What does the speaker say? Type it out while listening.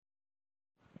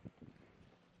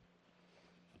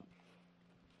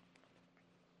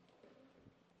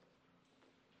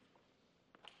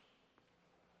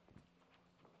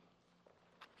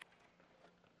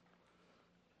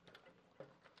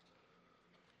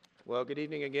Well, good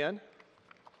evening again.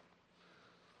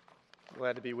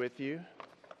 Glad to be with you.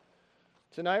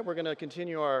 Tonight we're going to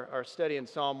continue our study in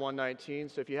Psalm 119.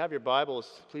 So if you have your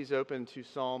Bibles, please open to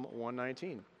Psalm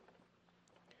 119.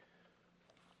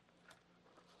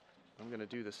 I'm going to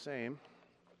do the same.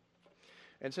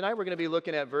 And tonight we're going to be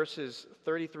looking at verses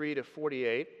 33 to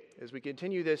 48 as we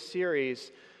continue this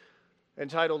series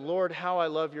entitled, Lord, How I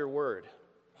Love Your Word.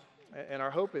 And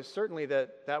our hope is certainly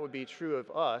that that would be true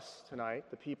of us tonight,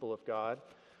 the people of God.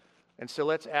 And so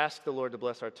let's ask the Lord to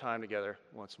bless our time together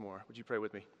once more. Would you pray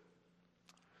with me?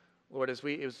 Lord, as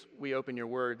we open your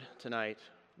word tonight,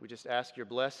 we just ask your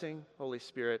blessing, Holy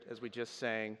Spirit, as we just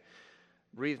sang,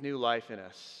 breathe new life in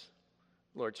us.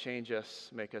 Lord, change us,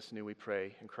 make us new, we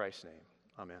pray, in Christ's name.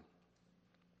 Amen.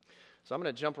 So I'm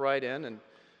going to jump right in, and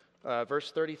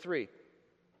verse 33.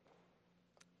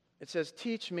 It says,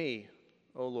 Teach me,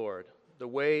 O Lord, the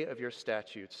way of your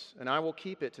statutes, and I will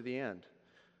keep it to the end.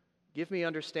 Give me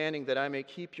understanding that I may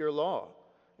keep your law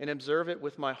and observe it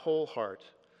with my whole heart.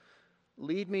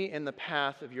 Lead me in the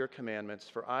path of your commandments,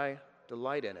 for I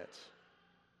delight in it.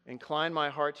 Incline my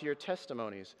heart to your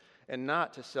testimonies and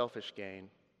not to selfish gain.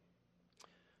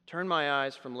 Turn my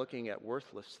eyes from looking at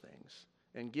worthless things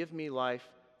and give me life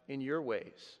in your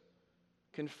ways.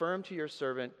 Confirm to your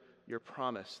servant your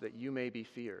promise that you may be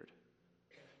feared.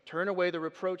 Turn away the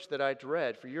reproach that I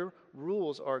dread, for your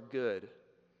rules are good.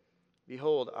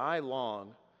 Behold, I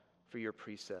long for your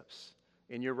precepts.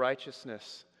 In your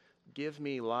righteousness, give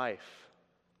me life.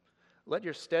 Let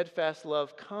your steadfast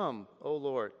love come, O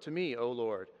Lord, to me, O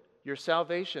Lord, your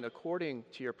salvation according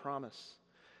to your promise.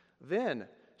 Then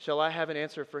shall I have an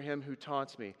answer for him who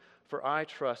taunts me, for I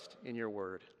trust in your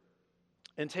word.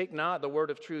 And take not the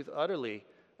word of truth utterly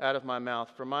out of my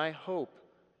mouth, for my hope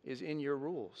is in your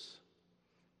rules.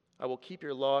 I will keep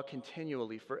your law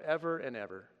continually forever and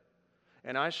ever,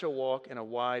 and I shall walk in a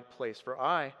wide place, for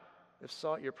I have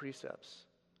sought your precepts.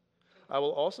 I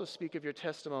will also speak of your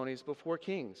testimonies before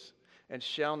kings, and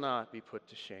shall not be put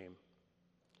to shame.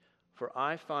 For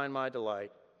I find my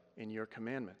delight in your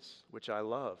commandments, which I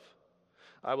love.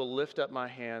 I will lift up my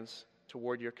hands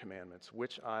toward your commandments,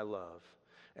 which I love,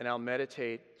 and I'll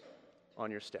meditate on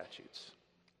your statutes.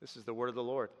 This is the word of the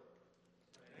Lord.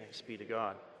 Thanks be to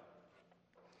God.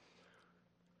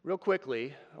 Real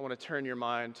quickly, I want to turn your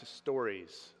mind to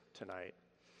stories tonight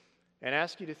and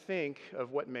ask you to think of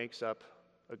what makes up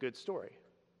a good story.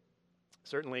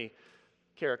 Certainly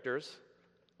characters,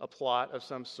 a plot of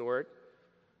some sort,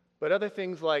 but other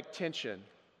things like tension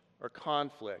or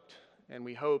conflict, and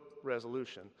we hope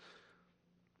resolution.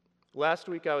 Last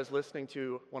week I was listening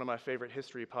to one of my favorite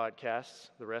history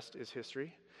podcasts, The Rest is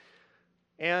History,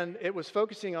 and it was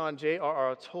focusing on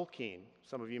J.R.R. Tolkien.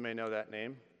 Some of you may know that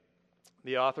name.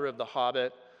 The author of The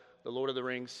Hobbit, the Lord of the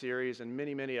Rings series, and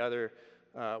many, many other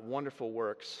wonderful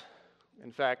works.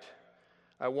 In fact,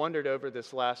 I wondered over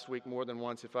this last week more than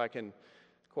once if I can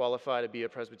qualify to be a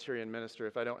Presbyterian minister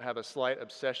if I don't have a slight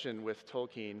obsession with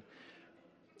Tolkien.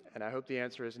 And I hope the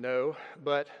answer is no,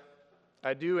 but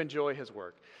I do enjoy his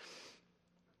work.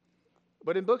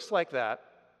 But in books like that,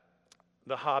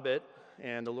 The Hobbit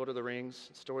and The Lord of the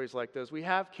Rings, stories like those, we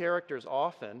have characters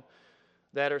often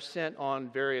that are sent on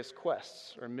various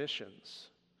quests or missions.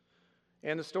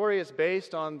 And the story is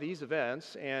based on these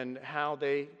events and how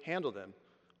they handle them,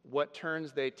 what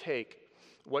turns they take,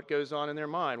 what goes on in their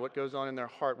mind, what goes on in their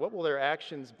heart, what will their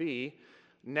actions be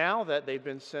now that they've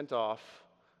been sent off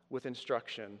with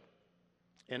instruction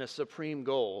and a supreme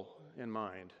goal in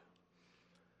mind.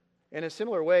 In a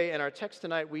similar way, in our text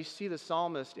tonight, we see the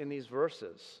psalmist in these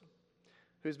verses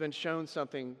who's been shown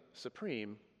something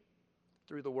supreme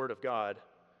through the Word of God.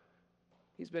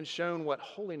 He's been shown what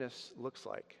holiness looks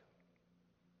like.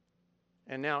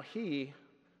 And now he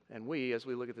and we, as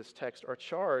we look at this text, are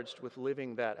charged with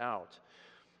living that out.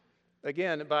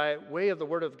 Again, by way of the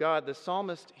Word of God, the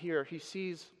psalmist here, he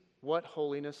sees what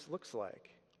holiness looks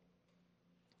like.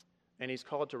 And he's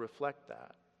called to reflect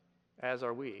that, as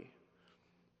are we.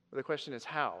 But the question is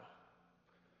how?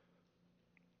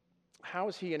 How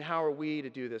is he and how are we to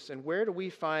do this? And where do we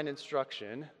find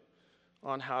instruction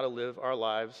on how to live our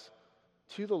lives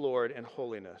to the Lord in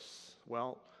holiness?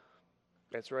 Well,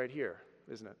 that's right here,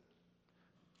 isn't it?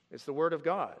 It's the Word of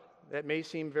God. That may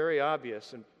seem very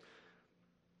obvious, and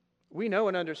we know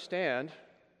and understand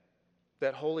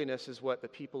that holiness is what the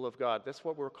people of God, that's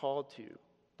what we're called to.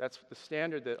 That's the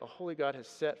standard that a holy God has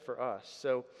set for us.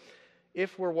 So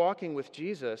if we're walking with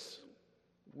Jesus,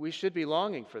 we should be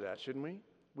longing for that, shouldn't we?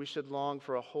 We should long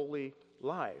for a holy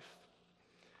life.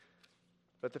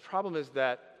 But the problem is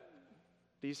that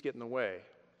these get in the way.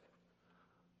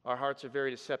 Our hearts are very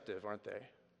deceptive, aren't they?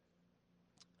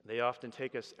 They often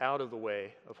take us out of the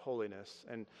way of holiness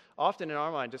and often in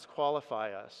our mind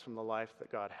disqualify us from the life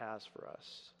that God has for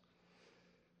us.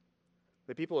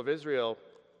 The people of Israel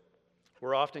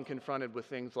were often confronted with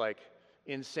things like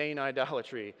insane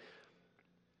idolatry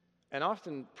and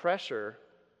often pressure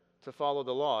to follow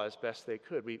the law as best they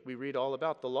could. We read all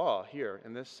about the law here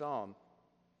in this psalm.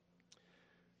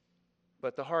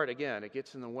 But the heart, again, it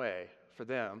gets in the way for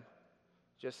them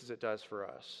just as it does for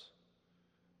us.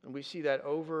 And we see that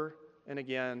over and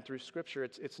again through Scripture.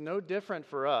 It's no different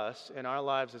for us in our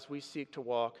lives as we seek to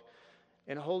walk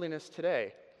in holiness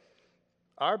today.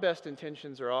 Our best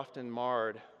intentions are often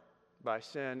marred by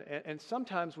sin, and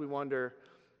sometimes we wonder,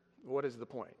 what is the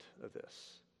point of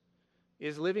this?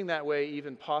 Is living that way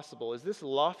even possible? Is this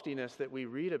loftiness that we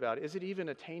read about, is it even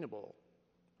attainable?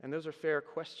 And those are fair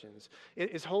questions.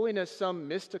 Is holiness some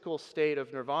mystical state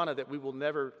of nirvana that we will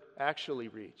never actually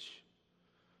reach?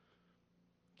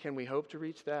 Can we hope to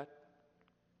reach that?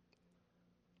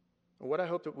 What I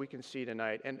hope that we can see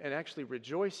tonight and actually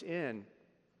rejoice in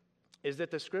is that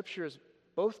the Scriptures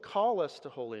both call us to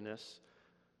holiness,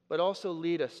 but also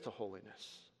lead us to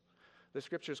holiness. The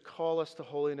Scriptures call us to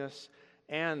holiness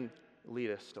and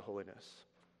lead us to holiness.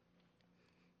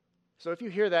 So if you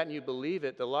hear that and you believe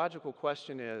it, the logical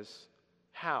question is,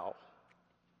 how?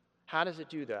 How does it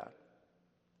do that?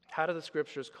 How do the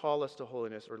Scriptures call us to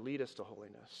holiness or lead us to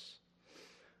holiness?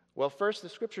 Well, first, the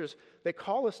Scriptures, they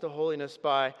call us to holiness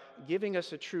by giving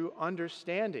us a true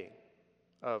understanding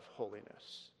of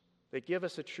holiness. They give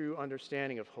us a true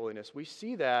understanding of holiness. We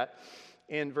see that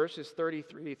in verses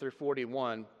 33 through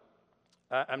 41.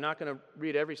 I'm not going to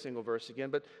read every single verse again,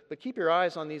 but keep your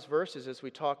eyes on these verses as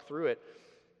we talk through it.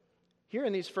 Here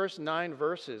in these first 9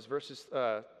 verses, verses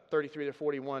 33 to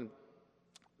 41,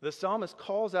 the psalmist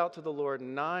calls out to the Lord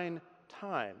 9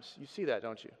 times. You see that,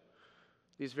 don't you?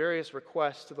 These various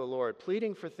requests to the Lord,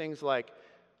 pleading for things like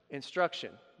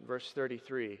instruction, verse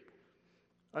 33,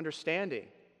 understanding,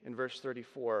 in verse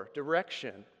 34,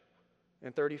 direction,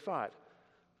 in 35,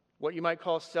 what you might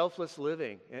call selfless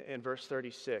living, in verse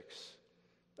 36,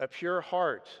 a pure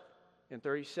heart, in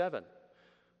 37,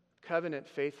 covenant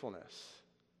faithfulness,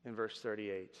 in verse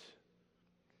 38,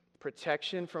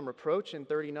 protection from reproach, in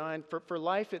 39, for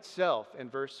life itself,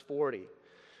 in verse 40,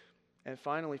 and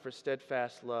finally for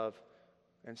steadfast love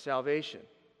and salvation.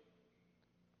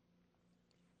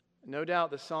 No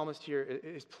doubt the psalmist here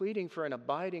is pleading for an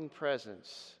abiding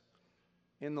presence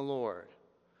in the Lord,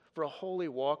 for a holy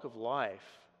walk of life.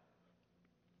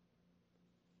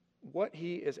 What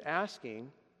he is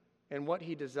asking and what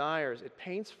he desires, it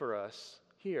paints for us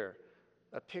here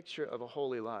a picture of a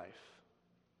holy life.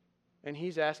 And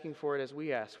he's asking for it as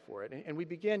we ask for it. And we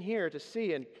begin here to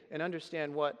see and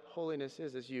understand what holiness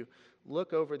is as you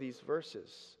look over these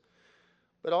verses.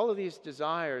 But all of these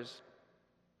desires,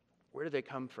 where do they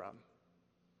come from?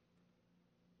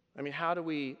 I mean, how do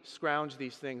we scrounge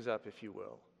these things up, if you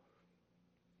will?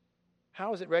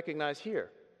 How is it recognized here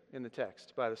in the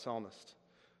text by the psalmist?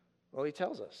 Well, he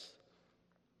tells us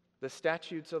the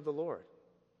statutes of the Lord,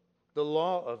 the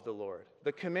law of the Lord,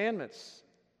 the commandments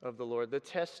of the Lord, the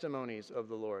testimonies of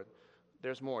the Lord.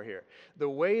 There's more here. The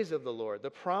ways of the Lord, the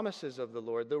promises of the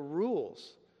Lord, the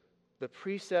rules, the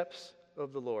precepts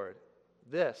of the Lord.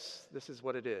 This is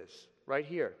what it is, right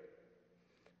here.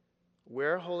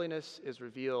 Where holiness is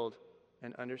revealed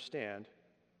and understood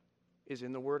is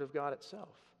in the Word of God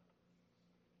itself.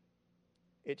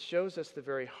 It shows us the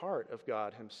very heart of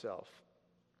God himself.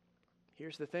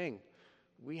 Here's the thing.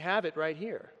 We have it right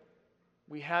here.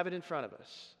 We have it in front of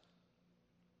us.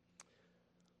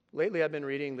 Lately, I've been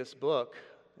reading this book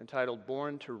entitled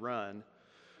Born to Run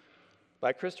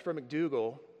by Christopher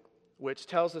McDougall, which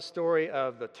tells the story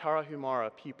of the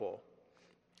Tarahumara people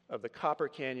of the Copper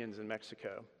Canyons in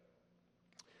Mexico.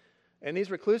 And these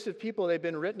reclusive people, they've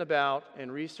been written about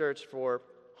and researched for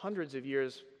hundreds of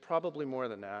years, probably more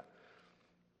than that,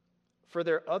 for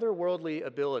their otherworldly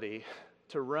ability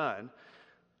to run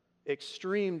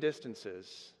extreme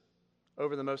distances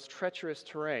over the most treacherous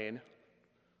terrain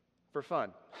for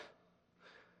fun.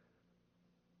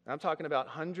 I'm talking about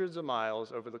hundreds of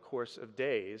miles over the course of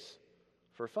days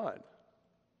for fun.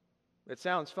 It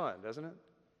sounds fun, doesn't it?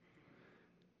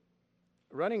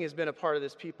 Running has been a part of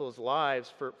this people's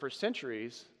lives for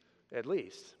centuries, at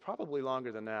least, probably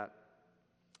longer than that.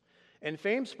 And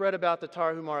fame spread about the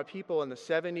Tarahumara people in the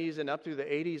 70s and up through the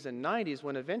 80s and 90s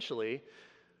when eventually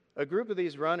a group of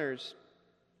these runners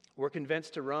were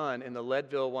convinced to run in the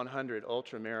Leadville 100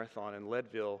 Ultra Marathon in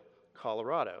Leadville,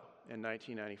 Colorado in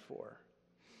 1994.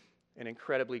 An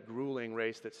incredibly grueling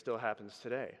race that still happens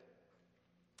today.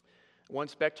 One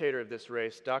spectator of this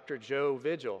race, Dr. Joe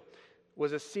Vigil,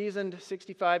 was a seasoned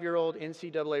 65-year-old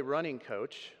NCAA running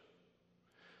coach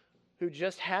who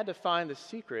just had to find the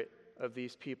secret of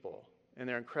these people and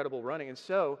their incredible running. And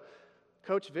so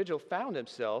Coach Vigil found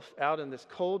himself out in this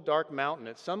cold, dark mountain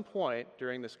at some point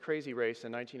during this crazy race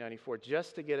in 1994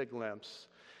 just to get a glimpse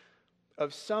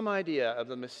of some idea of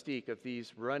the mystique of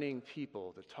these running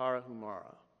people, the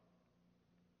Tarahumara.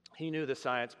 He knew the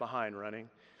science behind running.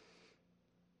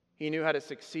 He knew how to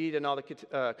succeed in all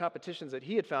the competitions that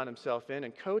he had found himself in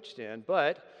and coached in,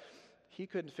 but he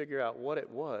couldn't figure out what it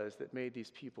was that made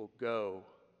these people go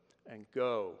and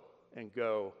go and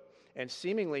go and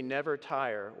seemingly never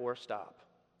tire or stop.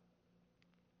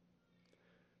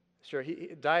 Sure,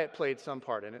 diet played some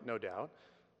part in it, no doubt,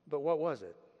 but what was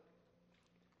it?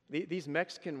 These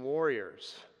Mexican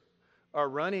warriors are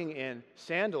running in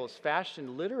sandals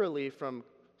fashioned literally from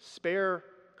spare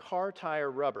car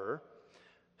tire rubber,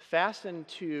 fastened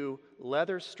to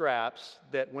leather straps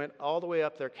that went all the way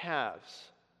up their calves.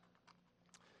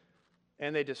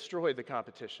 And they destroyed the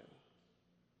competition.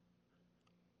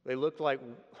 They looked like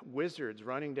wizards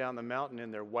running down the mountain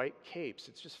in their white capes.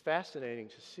 It's just fascinating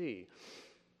to see.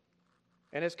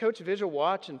 And as Coach Vigil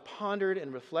watched and pondered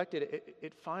and reflected,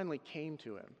 it finally came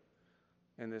to him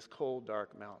in this cold,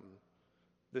 dark mountain.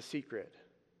 The secret.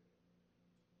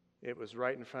 It was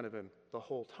right in front of him the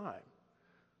whole time.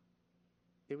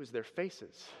 It was their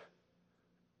faces.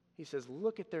 He says,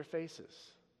 look at their faces.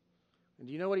 And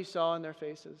do you know what he saw in their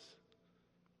faces?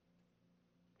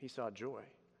 He saw joy.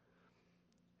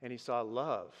 And he saw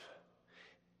love.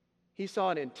 He saw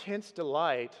an intense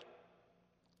delight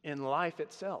in life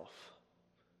itself.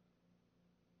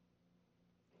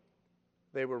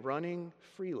 They were running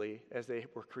freely as they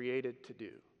were created to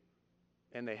do.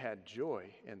 And they had joy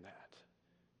in that.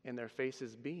 And their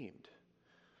faces beamed.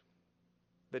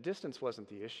 The distance wasn't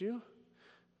the issue.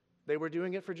 They were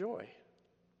doing it for joy.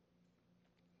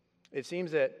 It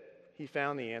seems that he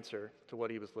found the answer to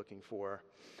what he was looking for.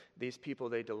 These people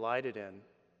they delighted in.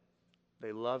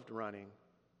 They loved running.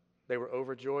 They were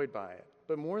overjoyed by it.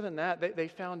 But more than that, they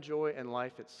found joy in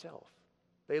life itself.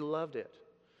 They loved it.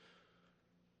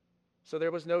 So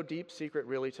there was no deep secret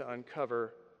really to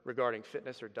uncover regarding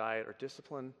fitness or diet or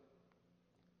discipline.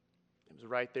 It was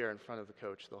right there in front of the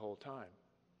coach the whole time.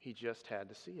 He just had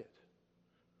to see it.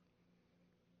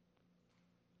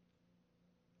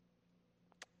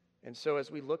 And so as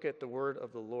we look at the word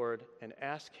of the Lord and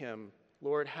ask him,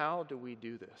 Lord, how do we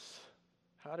do this?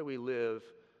 How do we live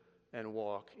and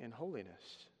walk in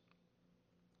holiness?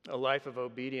 A life of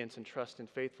obedience and trust and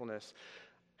faithfulness.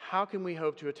 How can we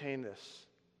hope to attain this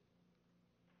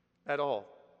at all?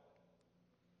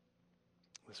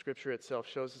 The scripture itself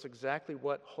shows us exactly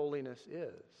what holiness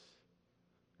is,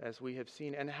 as we have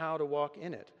seen, and how to walk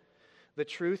in it. The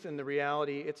truth and the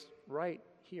reality, it's right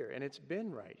here, and it's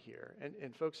been right here.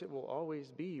 And folks, it will always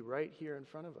be right here in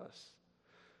front of us.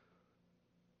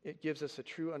 It gives us a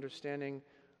true understanding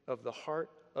of the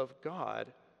heart of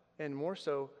God, and more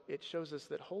so, it shows us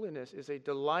that holiness is a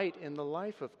delight in the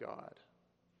life of God.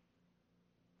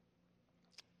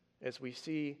 As we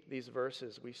see these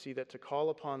verses, we see that to call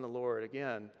upon the Lord,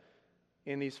 again,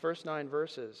 in these first 9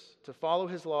 verses, to follow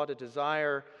his law, to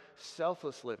desire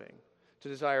selfless living, to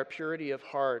desire purity of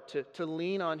heart, to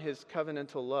lean on his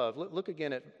covenantal love. Look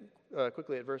again at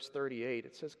quickly at verse 38.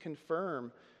 It says,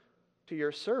 confirm to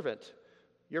your servant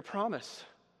your promise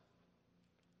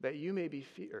that you may be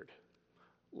feared.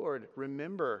 Lord,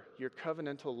 remember your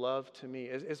covenantal love to me.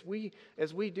 As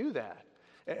we do that,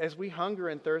 as we hunger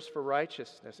and thirst for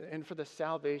righteousness and for the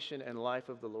salvation and life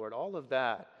of the Lord, all of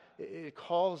that, it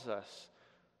calls us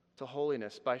to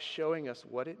holiness by showing us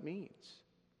what it means.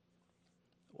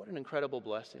 What an incredible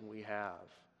blessing we have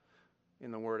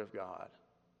in the Word of God.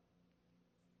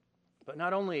 But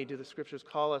not only do the Scriptures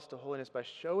call us to holiness by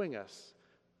showing us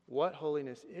what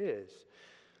holiness is,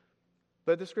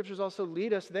 but the Scriptures also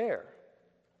lead us there.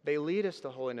 They lead us to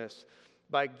holiness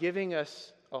by giving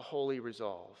us a holy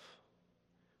resolve.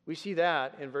 We see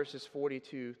that in verses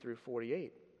 42 through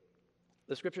 48.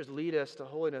 The Scriptures lead us to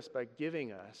holiness by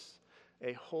giving us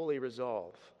a holy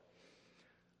resolve.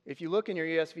 If you look in your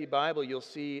ESV Bible, you'll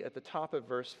see at the top of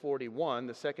verse 41,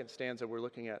 the second stanza we're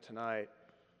looking at tonight,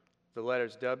 the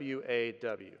letters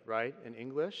W-A-W, right, in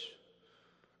English.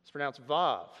 It's pronounced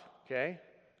Vav, okay?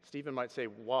 Stephen might say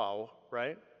wow,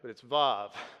 right? But it's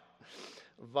Vav.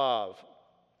 Vav.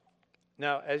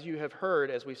 Now, as you have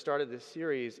heard as we started this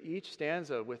series, each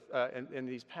stanza in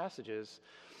these passages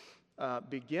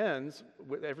begins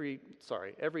with every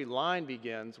line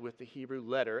begins with the Hebrew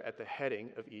letter at the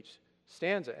heading of each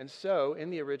stanza. And so,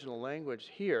 in the original language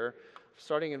here,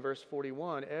 starting in verse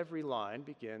 41, every line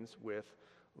begins with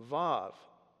Vav.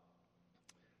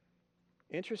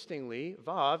 Interestingly,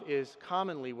 vav is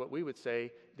commonly what we would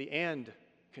say the and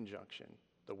conjunction,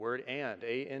 the word and,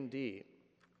 A-N-D.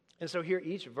 And so here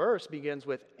each verse begins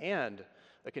with and,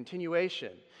 a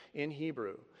continuation in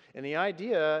Hebrew. And the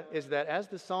idea is that as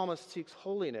the psalmist seeks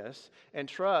holiness and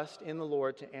trust in the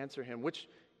Lord to answer him, which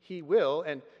he will,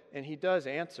 and he does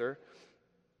answer,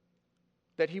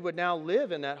 that he would now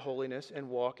live in that holiness and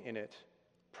walk in it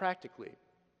practically.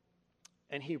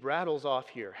 And he rattles off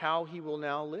here how he will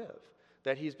now live,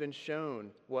 that he's been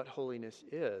shown what holiness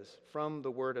is from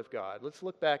the Word of God. Let's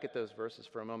look back at those verses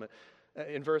for a moment.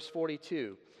 In verse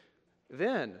 42,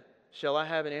 then shall I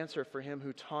have an answer for him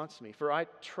who taunts me, for I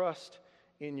trust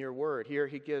in your word. Here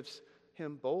he gives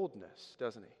him boldness,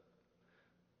 doesn't he?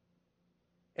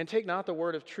 And take not the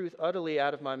word of truth utterly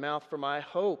out of my mouth, for my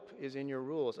hope is in your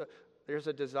rules. There's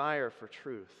a desire for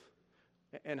truth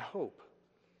and hope.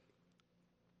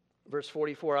 Verse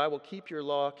 44, I will keep your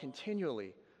law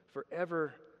continually,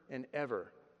 forever and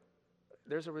ever.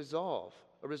 There's a resolve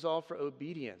for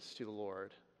obedience to the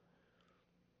Lord.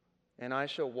 And I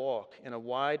shall walk in a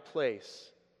wide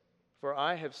place, for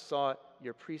I have sought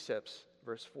your precepts.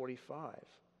 Verse 45.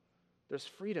 There's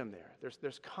freedom there.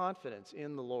 There's confidence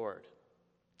in the Lord.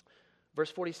 Verse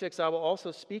 46, I will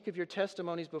also speak of your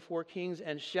testimonies before kings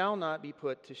and shall not be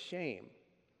put to shame.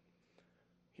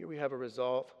 Here we have a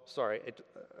resolve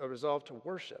to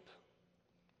worship.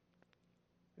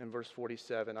 In verse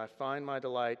 47, I find my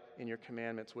delight in your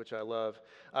commandments, which I love.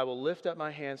 I will lift up my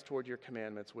hands toward your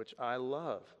commandments, which I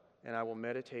love, and I will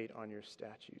meditate on your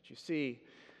statutes. You see,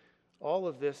 all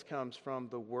of this comes from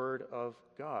the Word of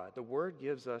God. The Word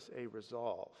gives us a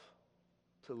resolve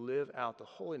to live out the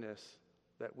holiness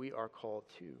that we are called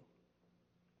to.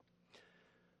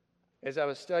 As I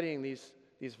was studying these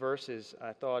verses,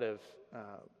 I thought of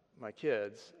my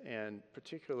kids, and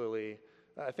particularly,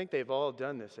 I think they've all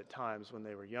done this at times when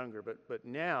they were younger, but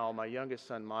now my youngest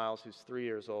son, Miles, who's 3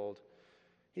 years old,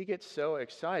 he gets so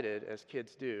excited, as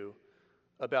kids do,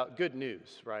 about good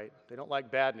news, right? They don't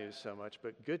like bad news so much,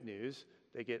 but good news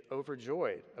they get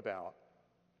overjoyed about.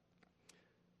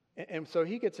 And so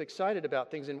he gets excited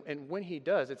about things, and when he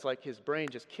does, it's like his brain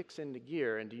just kicks into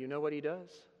gear, and do you know what he does?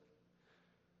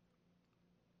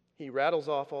 He rattles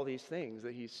off all these things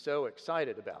that he's so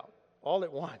excited about, all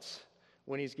at once,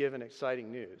 when he's given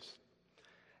exciting news.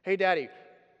 Hey, Daddy,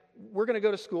 we're going to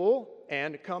go to school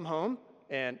and come home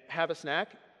and have a snack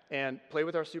and play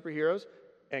with our superheroes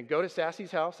and go to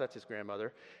Sassy's house, that's his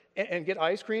grandmother, and get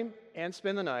ice cream and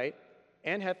spend the night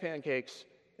and have pancakes,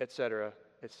 etc.,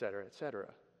 etc., etc.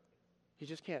 He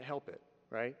just can't help it,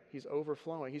 right? He's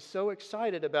overflowing. He's so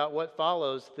excited about what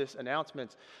follows this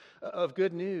announcement of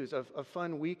good news, of a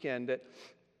fun weekend, that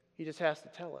he just has to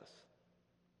tell us.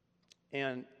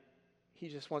 And he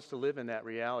just wants to live in that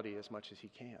reality as much as he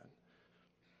can.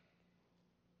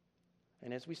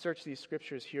 And as we search these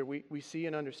scriptures here, we see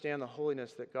and understand the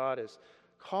holiness that God is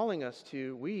calling us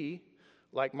to. We,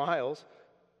 like Miles,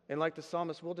 and like the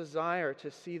psalmist, will desire to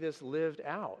see this lived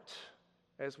out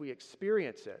as we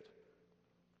experience it,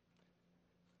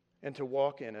 and to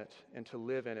walk in it, and to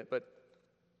live in it. But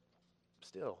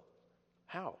still,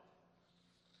 how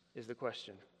is the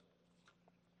question?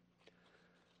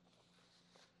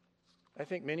 I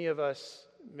think many of us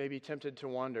may be tempted to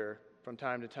wonder from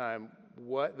time to time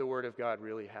what the Word of God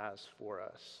really has for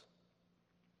us.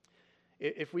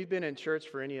 If we've been in church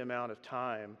for any amount of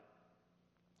time,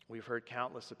 we've heard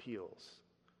countless appeals.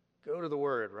 Go to the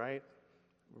Word, right?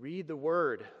 Read the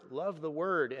Word, love the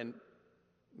Word, and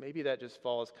maybe that just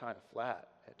falls kind of flat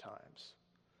at times.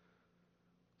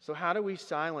 So how do we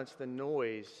silence the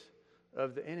noise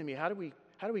of the enemy? How do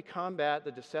we combat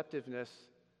the deceptiveness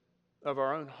of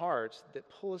our own hearts that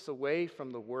pull us away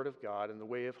from the Word of God and the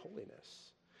way of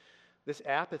holiness? This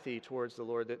apathy towards the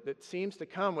Lord that seems to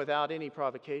come without any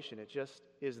provocation. It just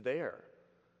is there.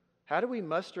 How do we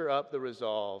muster up the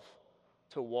resolve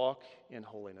to walk in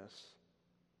holiness?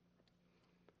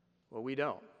 Well, we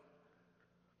don't.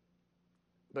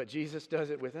 But Jesus does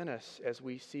it within us as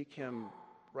we seek Him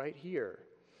right here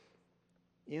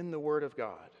in the Word of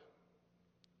God.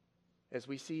 As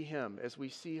we see Him, as we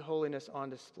see holiness on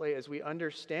display, as we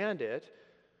understand it,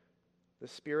 the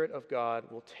Spirit of God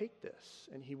will take this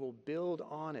and He will build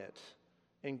on it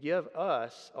and give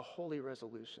us a holy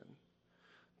resolution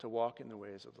to walk in the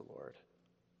ways of the Lord.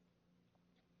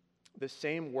 The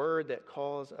same Word that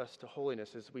calls us to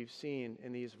holiness, as we've seen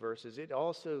in these verses, it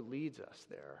also leads us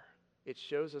there. It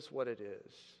shows us what it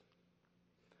is.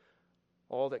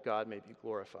 All that God may be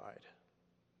glorified.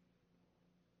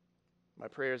 My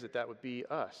prayer is that that would be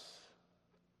us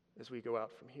as we go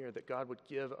out from here, that God would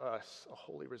give us a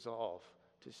holy resolve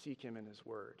to seek Him in His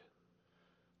Word,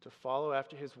 to follow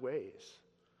after his ways,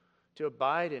 to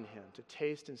abide in him, to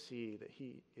taste and see that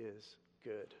he is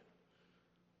good.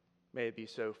 May it be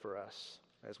so for us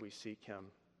as we seek him.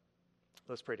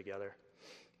 Let's pray together.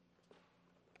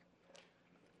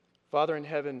 Father in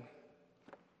heaven,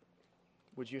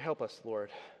 would you help us, Lord?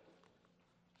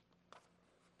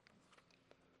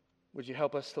 Would you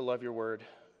help us to love your word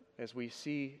as we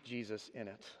see Jesus in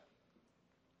it?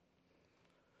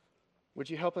 Would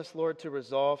you help us, Lord, to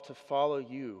resolve to follow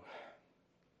you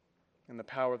in the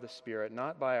power of the Spirit,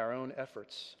 not by our own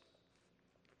efforts?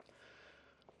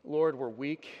 Lord, we're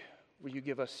weak. Will you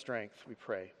give us strength, we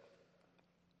pray.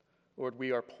 Lord,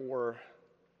 we are poor.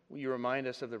 Will you remind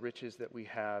us of the riches that we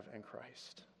have in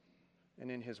Christ and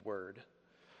in his word?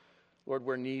 Lord,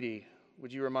 we're needy.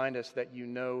 Would you remind us that you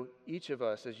know each of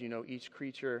us as you know each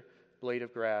creature, blade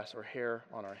of grass, or hair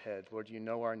on our head? Lord, you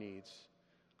know our needs.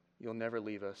 You'll never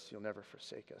leave us. You'll never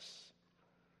forsake us.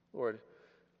 Lord,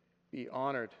 be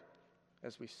honored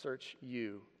as we search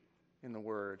you in the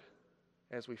word,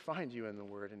 as we find you in the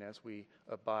word, and as we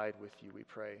abide with you, we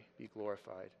pray. Be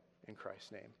glorified in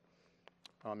Christ's name.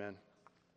 Amen.